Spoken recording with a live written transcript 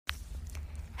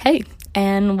Hey,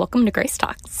 and welcome to Grace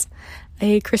Talks,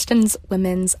 a Christian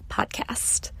women's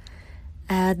podcast.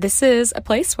 This is a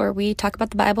place where we talk about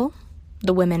the Bible,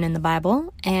 the women in the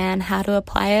Bible, and how to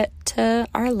apply it to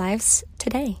our lives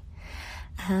today.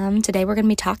 Today we're going to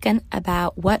be talking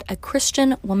about what a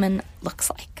Christian woman looks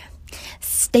like.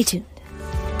 Stay tuned.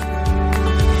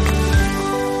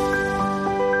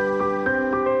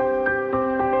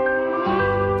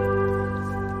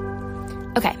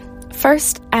 Okay.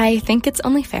 First, I think it's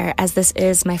only fair, as this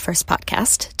is my first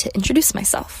podcast, to introduce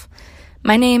myself.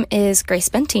 My name is Grace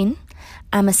Bentine.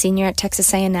 I'm a senior at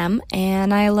Texas A&M,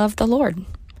 and I love the Lord.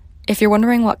 If you're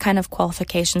wondering what kind of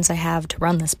qualifications I have to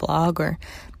run this blog or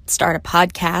start a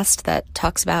podcast that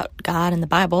talks about God and the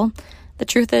Bible, the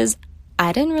truth is,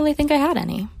 I didn't really think I had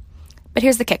any. But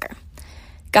here's the kicker.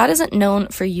 God isn't known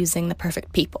for using the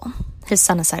perfect people, his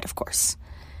son aside, of course.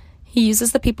 He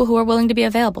uses the people who are willing to be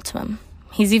available to him.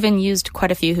 He's even used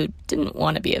quite a few who didn't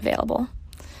want to be available.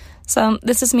 So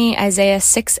this is me, Isaiah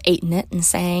 6:8 it, and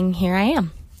saying, here I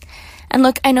am. And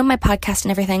look, I know my podcast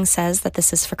and everything says that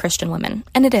this is for Christian women,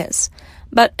 and it is.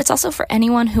 But it's also for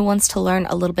anyone who wants to learn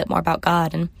a little bit more about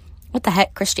God and what the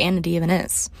heck Christianity even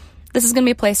is. This is going to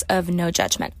be a place of no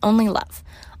judgment, only love.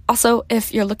 Also,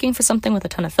 if you're looking for something with a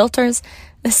ton of filters,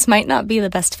 this might not be the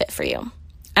best fit for you.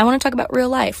 I want to talk about real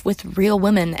life with real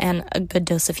women and a good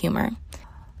dose of humor.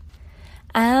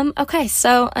 Okay,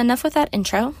 so enough with that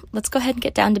intro. Let's go ahead and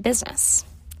get down to business.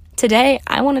 Today,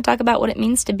 I want to talk about what it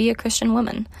means to be a Christian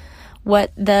woman,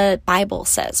 what the Bible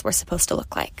says we're supposed to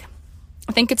look like.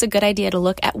 I think it's a good idea to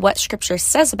look at what Scripture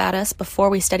says about us before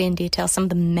we study in detail some of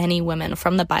the many women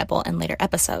from the Bible in later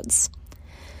episodes.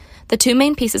 The two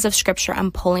main pieces of Scripture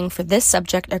I'm pulling for this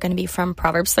subject are going to be from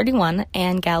Proverbs 31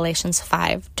 and Galatians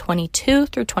 5:22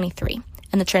 through 23,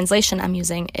 and the translation I'm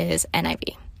using is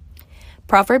NIV.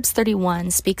 Proverbs 31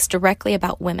 speaks directly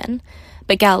about women,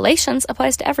 but Galatians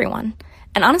applies to everyone,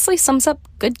 and honestly sums up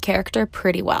good character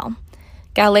pretty well.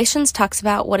 Galatians talks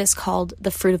about what is called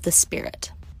the fruit of the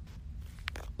Spirit,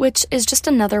 which is just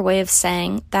another way of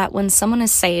saying that when someone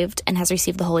is saved and has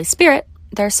received the Holy Spirit,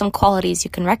 there are some qualities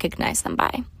you can recognize them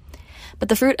by. But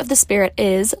the fruit of the Spirit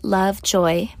is love,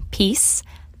 joy, peace,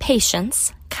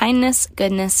 patience, kindness,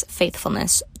 goodness,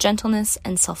 faithfulness, gentleness,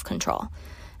 and self-control.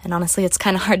 And honestly, it's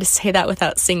kind of hard to say that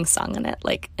without sing-songing it,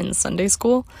 like in Sunday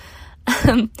school.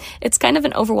 It's kind of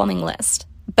an overwhelming list.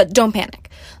 But don't panic.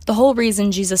 The whole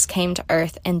reason Jesus came to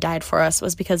earth and died for us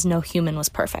was because no human was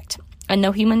perfect. And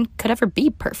no human could ever be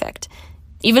perfect.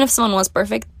 Even if someone was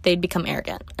perfect, they'd become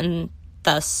arrogant, and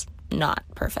thus not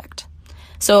perfect.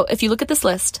 So if you look at this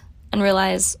list and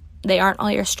realize they aren't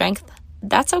all your strength,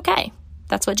 that's okay.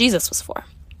 That's what Jesus was for.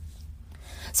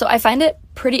 So I find it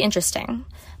pretty interesting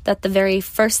that the very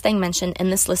first thing mentioned in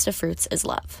this list of fruits is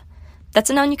love. That's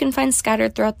a noun you can find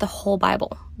scattered throughout the whole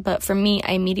Bible, but for me,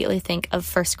 I immediately think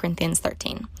of 1 Corinthians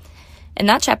 13. In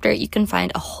that chapter, you can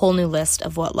find a whole new list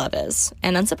of what love is,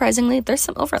 and unsurprisingly, there's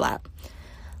some overlap.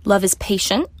 Love is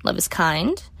patient, love is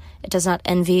kind, it does not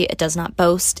envy, it does not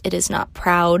boast, it is not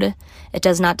proud, it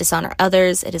does not dishonor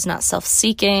others, it is not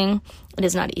self-seeking, it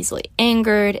is not easily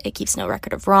angered, it keeps no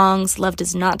record of wrongs, love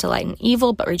does not delight in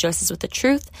evil, but rejoices with the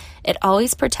truth, it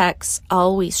always protects,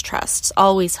 always trusts,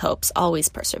 always hopes, always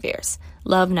perseveres.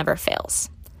 Love never fails.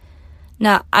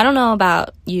 Now, I don't know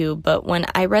about you, but when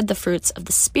I read the fruits of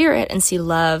the Spirit and see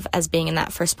love as being in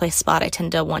that first place spot, I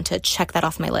tend to want to check that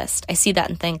off my list. I see that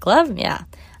and think, love? Yeah,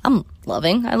 I'm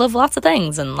loving. I love lots of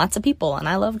things and lots of people, and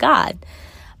I love God.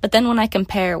 But then when I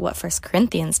compare what 1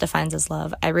 Corinthians defines as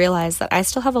love, I realize that I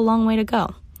still have a long way to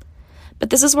go. But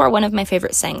this is where one of my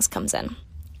favorite sayings comes in.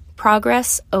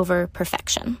 Progress over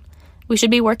perfection. We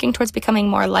should be working towards becoming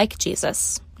more like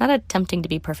Jesus, not attempting to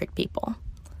be perfect people.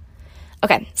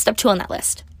 Okay, step 2 on that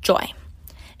list, joy.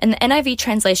 In the NIV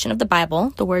translation of the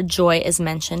Bible, the word joy is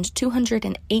mentioned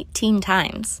 218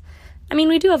 times. I mean,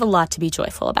 we do have a lot to be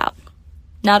joyful about.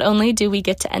 Not only do we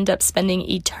get to end up spending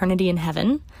eternity in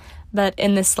heaven, but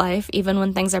in this life, even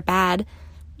when things are bad,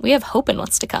 we have hope in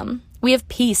what's to come. We have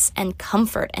peace and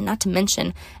comfort, and not to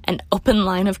mention an open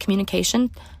line of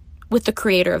communication with the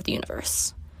creator of the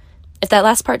universe. If that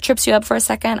last part trips you up for a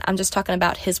second, I'm just talking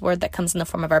about his word that comes in the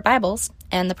form of our Bibles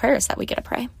and the prayers that we get to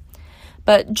pray.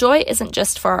 But joy isn't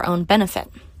just for our own benefit.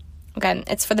 Okay,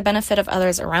 it's for the benefit of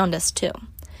others around us too.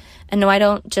 And no, I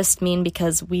don't just mean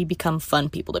because we become fun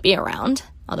people to be around,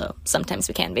 although sometimes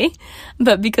we can be,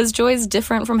 but because joy is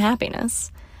different from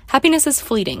happiness. Happiness is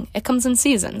fleeting. It comes in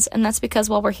seasons, and that's because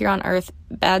while we're here on earth,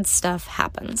 bad stuff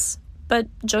happens. But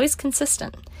joy is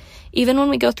consistent. Even when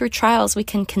we go through trials, we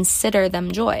can consider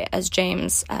them joy, as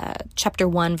James chapter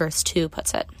 1, verse 2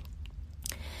 puts it.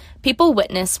 People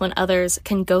witness when others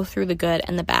can go through the good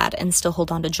and the bad and still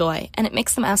hold on to joy, and it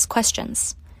makes them ask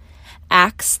questions.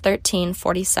 Acts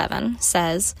 13:47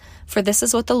 says, "For this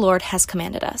is what the Lord has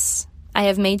commanded us. I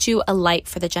have made you a light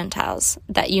for the Gentiles,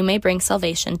 that you may bring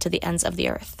salvation to the ends of the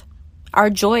earth." Our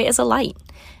joy is a light,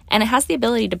 and it has the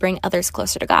ability to bring others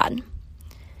closer to God.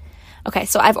 Okay,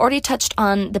 so I've already touched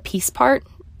on the peace part,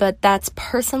 but that's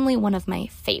personally one of my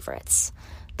favorites.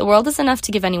 The world is enough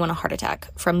to give anyone a heart attack,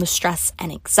 from the stress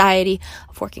and anxiety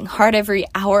of working hard every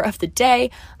hour of the day,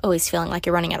 always feeling like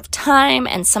you're running out of time,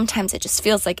 and sometimes it just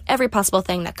feels like every possible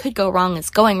thing that could go wrong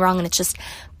is going wrong, and it's just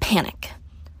panic.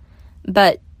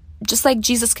 But just like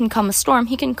Jesus can calm a storm,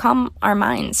 he can calm our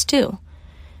minds too.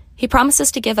 He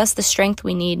promises to give us the strength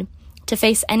we need to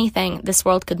face anything this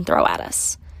world could throw at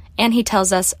us. And he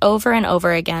tells us over and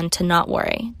over again to not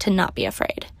worry, to not be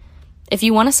afraid. If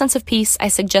you want a sense of peace, I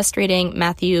suggest reading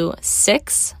Matthew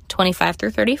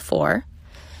 6:25-34,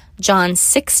 John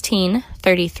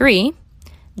 16:33,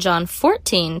 John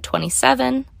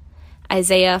 14:27,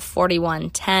 Isaiah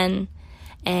 41:10,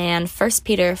 and 1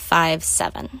 Peter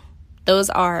 5:7. Those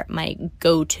are my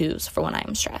go-tos for when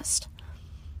I'm stressed.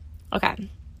 Okay.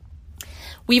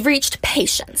 We've reached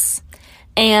patience.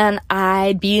 And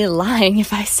I'd be lying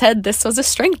if I said this was a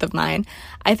strength of mine.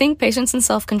 I think patience and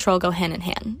self-control go hand in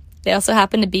hand. They also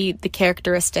happen to be the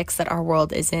characteristics that our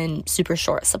world is in super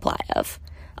short supply of.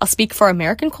 I'll speak for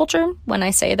American culture when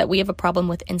I say that we have a problem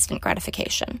with instant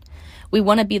gratification. We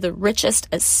want to be the richest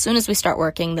as soon as we start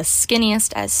working, the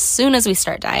skinniest as soon as we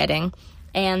start dieting,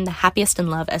 and the happiest in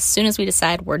love as soon as we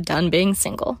decide we're done being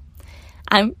single.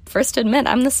 I'm first to admit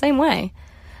I'm the same way.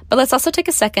 But let's also take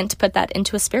a second to put that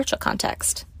into a spiritual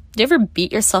context. Do you ever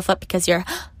beat yourself up because you're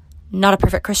not a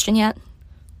perfect Christian yet?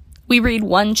 We read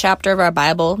one chapter of our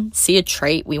Bible, see a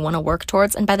trait we want to work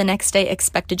towards, and by the next day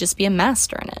expect to just be a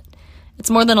master in it. It's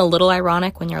more than a little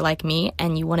ironic when you're like me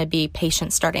and you want to be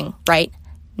patient starting right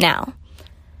now.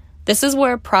 This is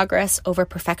where progress over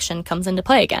perfection comes into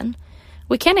play again.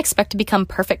 We can't expect to become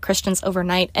perfect Christians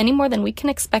overnight any more than we can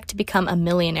expect to become a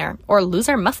millionaire or lose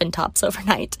our muffin tops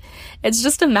overnight. It's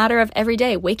just a matter of every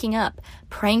day waking up,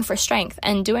 praying for strength,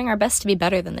 and doing our best to be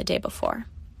better than the day before.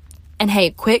 And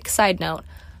hey, quick side note,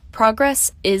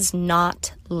 progress is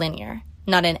not linear,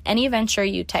 not in any venture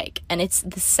you take, and it's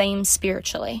the same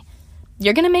spiritually.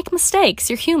 You're going to make mistakes,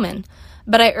 you're human,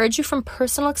 but I urge you from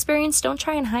personal experience, don't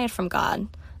try and hide from God.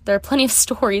 There are plenty of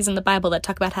stories in the Bible that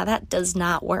talk about how that does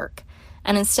not work.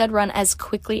 And instead run as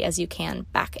quickly as you can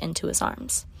back into his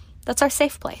arms. That's our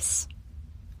safe place.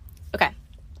 Okay.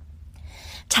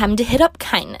 Time to hit up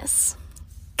kindness.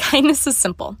 Kindness is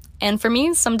simple, and for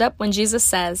me, summed up when Jesus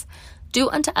says,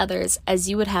 "Do unto others as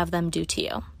you would have them do to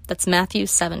you." That's Matthew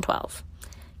 7:12.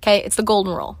 Okay, it's the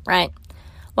golden rule, right?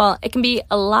 Well, it can be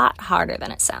a lot harder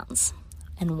than it sounds.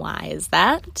 And why is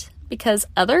that? Because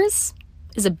others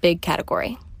is a big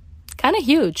category. Kind of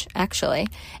huge, actually.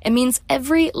 It means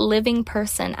every living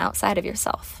person outside of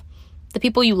yourself. The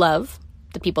people you love,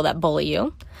 the people that bully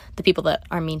you, the people that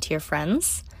are mean to your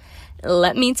friends.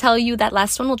 Let me tell you, that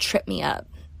last one will trip me up.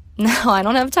 Now, I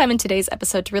don't have time in today's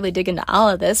episode to really dig into all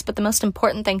of this, but the most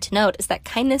important thing to note is that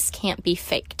kindness can't be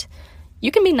faked. You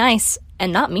can be nice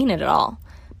and not mean it at all,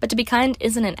 but to be kind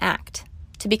isn't an act.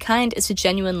 To be kind is to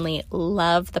genuinely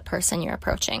love the person you're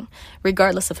approaching,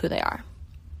 regardless of who they are.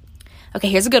 Okay,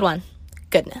 here's a good one.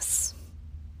 Goodness.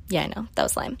 Yeah, I know, that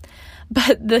was lame.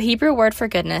 But the Hebrew word for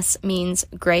goodness means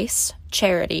grace,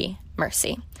 charity,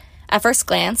 mercy. At first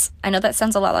glance, I know that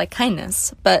sounds a lot like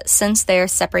kindness, but since they are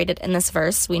separated in this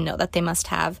verse, we know that they must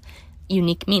have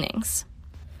unique meanings.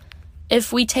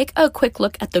 If we take a quick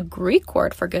look at the Greek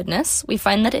word for goodness, we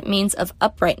find that it means of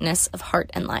uprightness of heart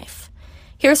and life.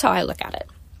 Here's how I look at it.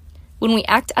 When we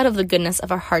act out of the goodness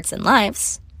of our hearts and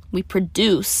lives, we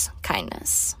produce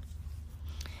kindness.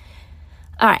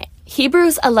 All right,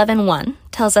 Hebrews 11:1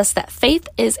 tells us that faith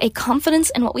is a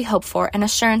confidence in what we hope for and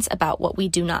assurance about what we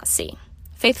do not see.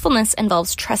 Faithfulness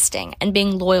involves trusting and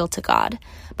being loyal to God,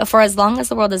 but for as long as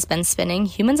the world has been spinning,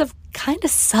 humans have kind of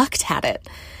sucked at it.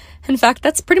 In fact,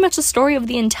 that's pretty much the story of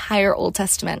the entire Old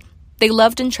Testament. They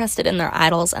loved and trusted in their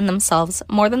idols and themselves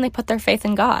more than they put their faith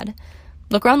in God.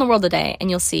 Look around the world today and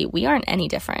you'll see we aren't any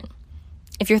different.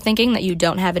 If you're thinking that you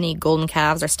don't have any golden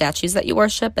calves or statues that you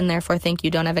worship and therefore think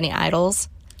you don't have any idols,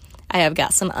 I have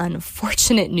got some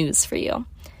unfortunate news for you.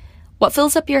 What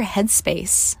fills up your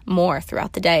headspace more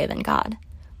throughout the day than God?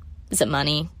 Is it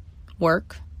money,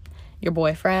 work, your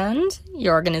boyfriend,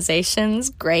 your organizations,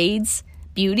 grades,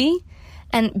 beauty?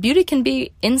 And beauty can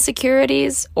be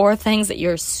insecurities or things that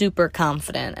you're super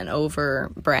confident and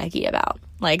over braggy about.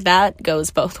 Like, that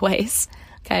goes both ways.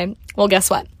 Okay, well, guess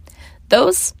what?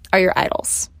 Those are your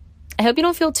idols. I hope you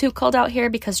don't feel too called out here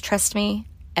because trust me,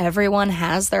 everyone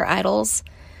has their idols.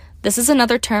 This is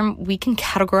another term we can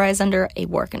categorize under a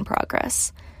work in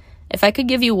progress. If I could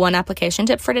give you one application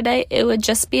tip for today, it would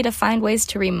just be to find ways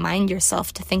to remind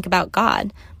yourself to think about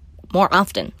God more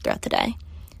often throughout the day.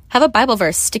 Have a Bible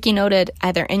verse sticky noted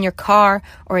either in your car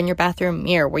or in your bathroom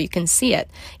mirror where you can see it.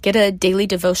 Get a daily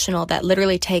devotional that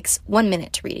literally takes 1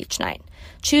 minute to read each night.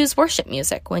 Choose worship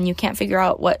music when you can't figure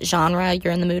out what genre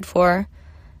you're in the mood for.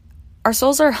 Our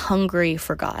souls are hungry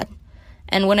for God,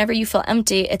 and whenever you feel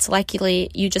empty, it's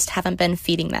likely you just haven't been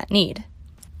feeding that need.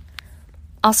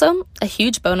 Also, a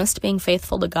huge bonus to being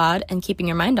faithful to God and keeping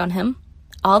your mind on Him,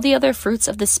 all the other fruits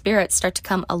of the Spirit start to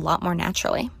come a lot more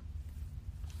naturally.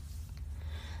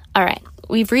 All right,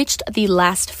 we've reached the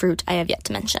last fruit I have yet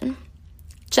to mention.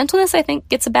 Gentleness, I think,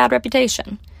 gets a bad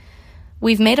reputation.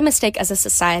 We've made a mistake as a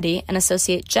society and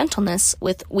associate gentleness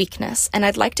with weakness, and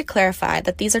I'd like to clarify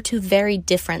that these are two very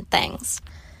different things.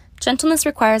 Gentleness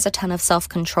requires a ton of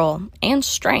self-control and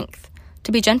strength.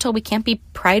 To be gentle, we can't be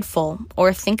prideful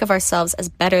or think of ourselves as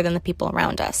better than the people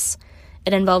around us.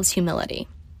 It involves humility.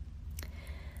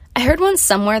 I heard once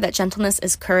somewhere that gentleness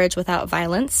is courage without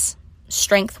violence,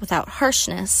 strength without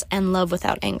harshness, and love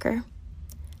without anger.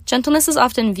 Gentleness is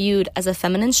often viewed as a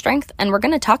feminine strength, and we're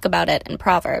going to talk about it in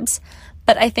Proverbs,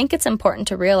 but I think it's important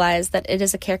to realize that it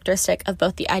is a characteristic of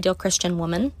both the ideal Christian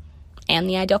woman and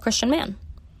the ideal Christian man.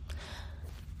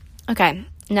 Okay,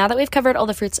 now that we've covered all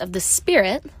the fruits of the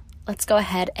Spirit, let's go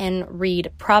ahead and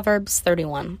read Proverbs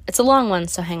 31. It's a long one,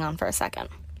 so hang on for a second.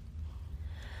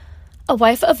 A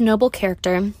wife of noble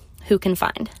character, who can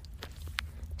find?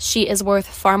 She is worth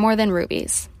far more than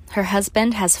rubies. Her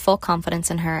husband has full confidence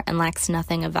in her and lacks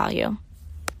nothing of value.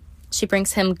 She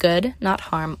brings him good, not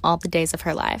harm, all the days of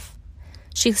her life.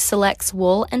 She selects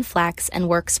wool and flax and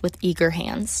works with eager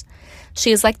hands.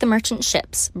 She is like the merchant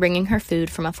ships, bringing her food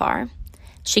from afar.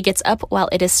 She gets up while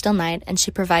it is still night, and she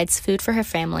provides food for her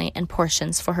family and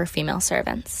portions for her female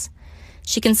servants.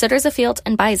 She considers a field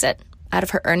and buys it. Out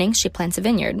of her earnings, she plants a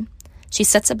vineyard. She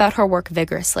sets about her work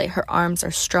vigorously. Her arms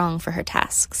are strong for her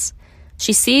tasks.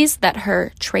 She sees that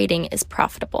her trading is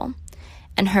profitable,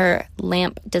 and her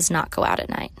lamp does not go out at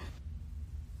night.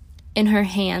 In her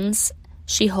hands,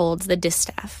 she holds the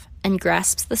distaff and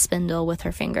grasps the spindle with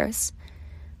her fingers.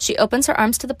 She opens her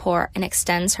arms to the poor and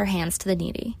extends her hands to the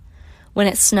needy. When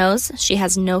it snows, she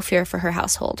has no fear for her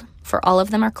household, for all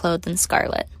of them are clothed in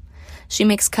scarlet. She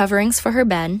makes coverings for her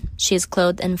bed. She is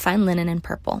clothed in fine linen and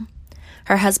purple.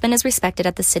 Her husband is respected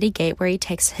at the city gate, where he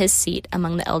takes his seat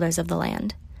among the elders of the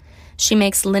land. She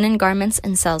makes linen garments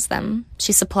and sells them.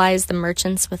 She supplies the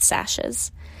merchants with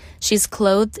sashes. She is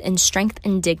clothed in strength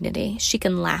and dignity. She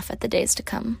can laugh at the days to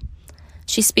come.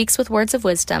 She speaks with words of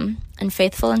wisdom, and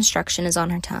faithful instruction is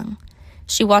on her tongue.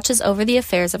 She watches over the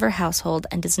affairs of her household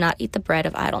and does not eat the bread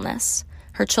of idleness.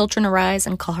 Her children arise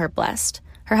and call her blessed.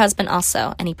 Her husband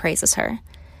also, and he praises her.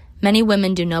 Many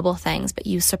women do noble things, but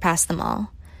you surpass them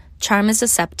all. Charm is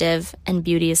deceptive, and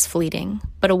beauty is fleeting,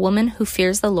 but a woman who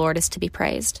fears the Lord is to be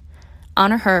praised.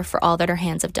 Honor her for all that her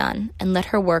hands have done, and let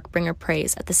her work bring her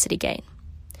praise at the city gate.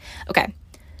 Okay,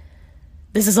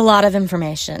 this is a lot of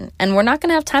information, and we're not going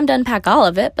to have time to unpack all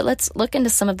of it, but let's look into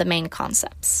some of the main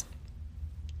concepts.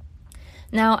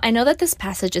 Now, I know that this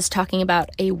passage is talking about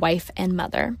a wife and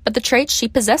mother, but the traits she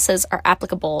possesses are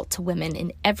applicable to women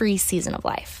in every season of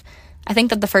life. I think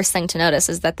that the first thing to notice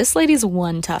is that this lady's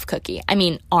one tough cookie. I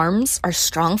mean, arms are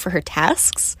strong for her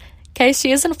tasks. Okay,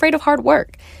 she isn't afraid of hard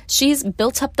work. She's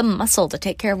built up the muscle to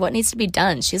take care of what needs to be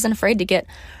done. She isn't afraid to get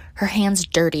her hands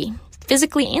dirty,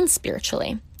 physically and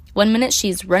spiritually. 1 minute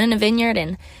she's running a vineyard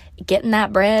and getting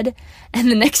that bread,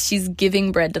 and the next she's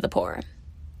giving bread to the poor.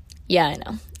 Yeah, I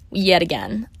know. Yet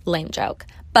again, lame joke.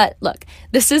 But look,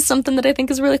 this is something that I think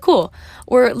is really cool.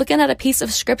 We're looking at a piece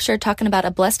of scripture talking about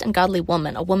a blessed and godly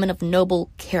woman, a woman of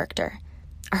noble character.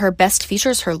 Are her best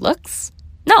features her looks?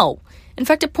 No. In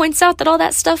fact, it points out that all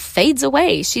that stuff fades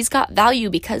away. She's got value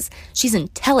because she's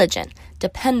intelligent,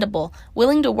 dependable,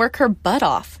 willing to work her butt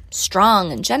off,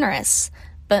 strong and generous.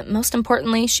 But most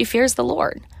importantly, she fears the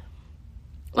Lord.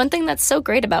 One thing that's so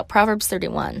great about Proverbs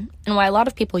 31, and why a lot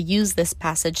of people use this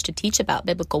passage to teach about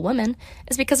biblical women,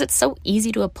 is because it's so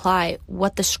easy to apply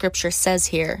what the scripture says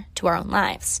here to our own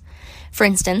lives. For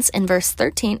instance, in verse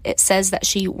 13, it says that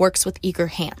she works with eager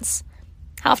hands.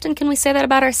 How often can we say that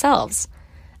about ourselves?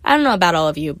 I don't know about all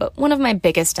of you, but one of my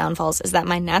biggest downfalls is that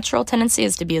my natural tendency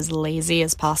is to be as lazy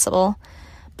as possible.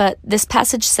 But this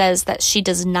passage says that she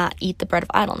does not eat the bread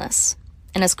of idleness.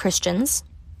 And as Christians,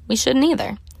 we shouldn't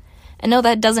either. And no,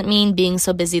 that doesn't mean being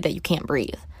so busy that you can't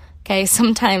breathe. Okay,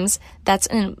 sometimes that's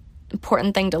an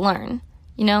important thing to learn.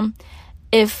 You know,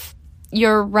 if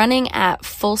You're running at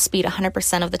full speed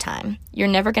 100% of the time. You're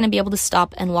never going to be able to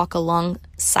stop and walk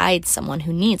alongside someone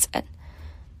who needs it.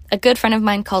 A good friend of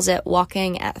mine calls it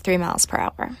walking at 3 miles per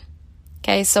hour.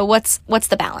 Okay, so what's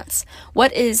the balance?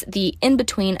 What is the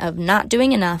in-between of not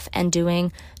doing enough and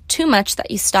doing too much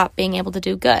that you stop being able to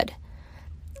do good?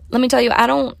 Let me tell you, I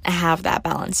don't have that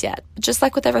balance yet. Just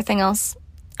like with everything else,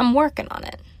 I'm working on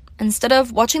it. Instead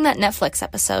of watching that Netflix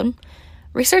episode,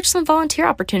 research some volunteer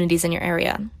opportunities in your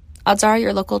area. Odds are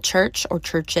your local church or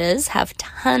churches have a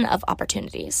ton of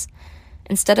opportunities.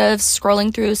 Instead of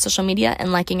scrolling through social media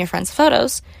and liking your friends'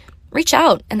 photos, reach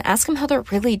out and ask them how they're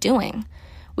really doing.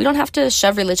 We don't have to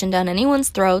shove religion down anyone's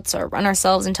throats or run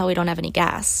ourselves until we don't have any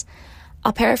gas.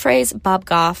 I'll paraphrase Bob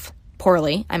Goff,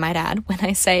 poorly, I might add, when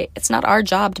I say it's not our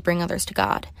job to bring others to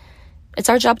God. It's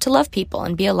our job to love people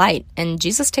and be a light, and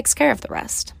Jesus takes care of the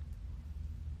rest.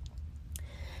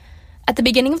 At the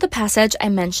beginning of the passage, I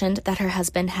mentioned that her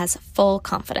husband has full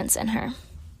confidence in her.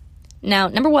 Now,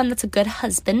 number one, that's a good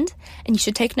husband, and you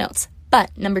should take notes.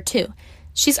 But number two,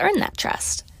 she's earned that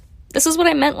trust. This is what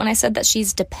I meant when I said that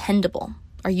she's dependable.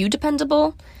 Are you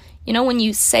dependable? You know, when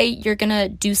you say you're going to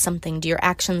do something, do your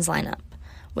actions line up?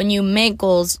 When you make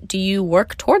goals, do you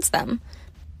work towards them?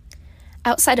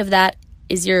 Outside of that,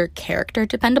 is your character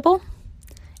dependable?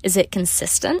 Is it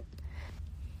consistent?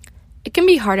 It can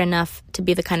be hard enough to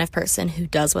be the kind of person who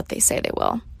does what they say they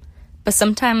will. But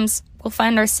sometimes we'll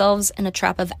find ourselves in a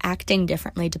trap of acting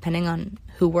differently depending on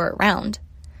who we're around.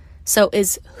 So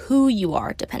is who you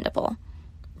are dependable,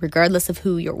 regardless of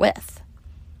who you're with?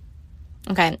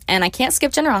 Okay, and I can't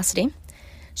skip generosity.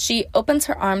 She opens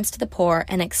her arms to the poor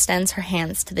and extends her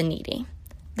hands to the needy.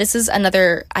 This is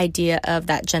another idea of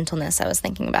that gentleness I was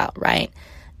thinking about, right?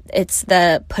 It's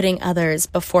the putting others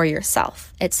before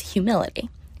yourself. It's humility.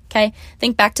 Okay,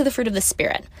 think back to the fruit of the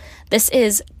Spirit. This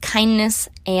is kindness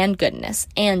and goodness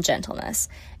and gentleness.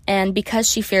 And because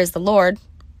she fears the Lord,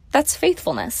 that's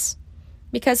faithfulness.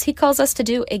 Because he calls us to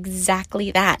do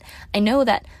exactly that. I know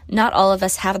that not all of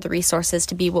us have the resources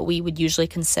to be what we would usually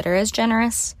consider as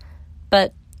generous.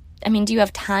 But, I mean, do you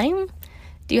have time?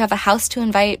 Do you have a house to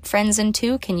invite friends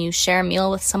into? Can you share a meal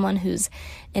with someone who's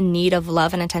in need of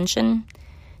love and attention?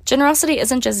 Generosity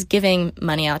isn't just giving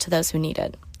money out to those who need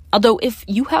it. Although if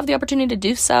you have the opportunity to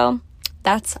do so,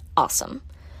 that's awesome.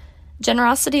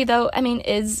 Generosity, though,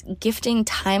 is gifting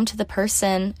time to the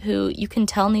person who you can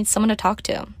tell needs someone to talk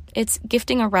to. It's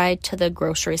gifting a ride to the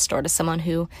grocery store to someone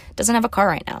who doesn't have a car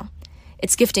right now.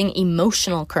 It's gifting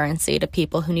emotional currency to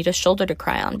people who need a shoulder to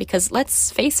cry on, because let's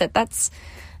face it, that's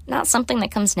not something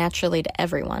that comes naturally to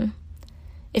everyone.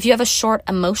 If you have a short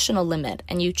emotional limit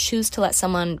and you choose to let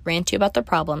someone rant to you about their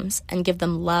problems and give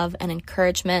them love and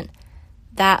encouragement,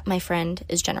 that, my friend,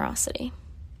 is generosity.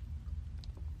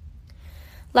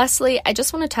 Lastly, I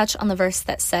just want to touch on the verse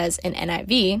that says in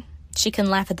NIV, she can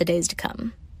laugh at the days to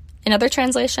come. In other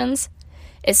translations,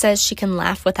 it says she can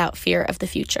laugh without fear of the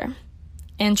future.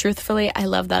 And truthfully, I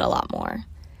love that a lot more.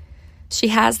 She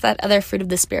has that other fruit of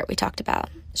the Spirit we talked about.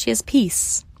 She has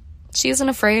peace. She isn't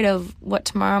afraid of what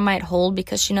tomorrow might hold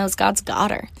because she knows God's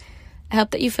got her. I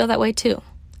hope that you feel that way too.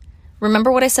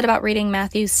 Remember what I said about reading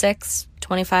Matthew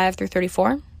 6:25 through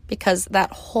 34? Because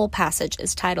that whole passage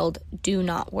is titled, Do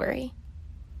Not Worry.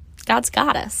 God's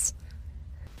got us.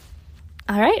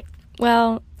 All right.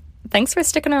 Well, thanks for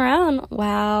sticking around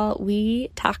while we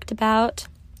talked about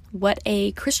what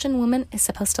a Christian woman is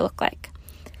supposed to look like.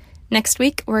 Next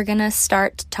week, we're going to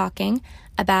start talking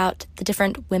about the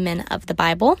different women of the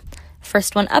Bible.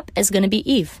 First one up is going to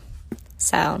be Eve.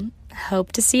 So,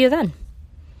 hope to see you then.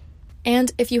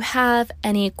 And if you have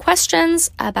any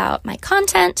questions about my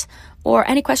content or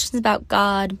any questions about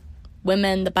God,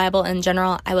 women, the Bible in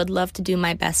general, I would love to do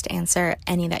my best to answer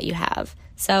any that you have.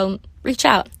 So reach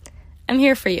out. I'm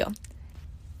here for you.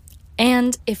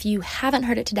 And if you haven't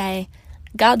heard it today,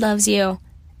 God loves you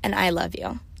and I love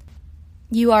you.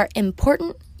 You are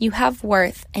important, you have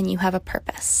worth, and you have a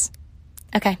purpose.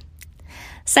 Okay.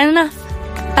 Signing off.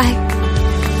 Bye.